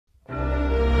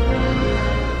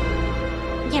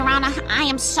Honor, I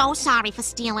am so sorry for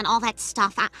stealing all that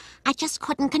stuff. I just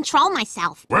couldn't control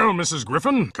myself. Well, Mrs.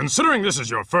 Griffin, considering this is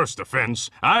your first offense,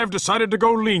 I've decided to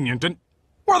go lenient and...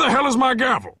 Where the hell is my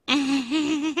gavel?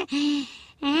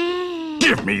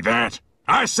 Give me that!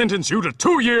 I sentence you to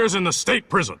 2 years in the state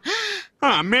prison.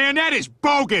 Oh, man, that is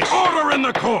bogus! Order in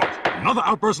the court! Another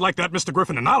outburst like that, Mr.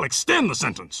 Griffin, and I'll extend the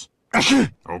sentence.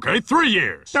 Okay, 3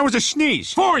 years. That was a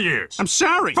sneeze. 4 years. I'm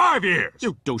sorry. 5 years.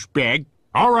 You douchebag.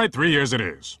 All right, 3 years it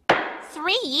is.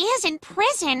 3 years in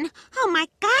prison? Oh, my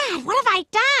God, what have I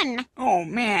done? Oh,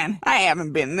 man, I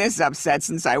haven't been this upset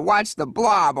since I watched The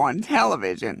Blob on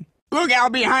television. Look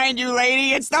out behind you,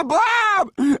 lady, it's the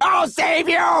Blob! I'll save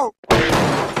you!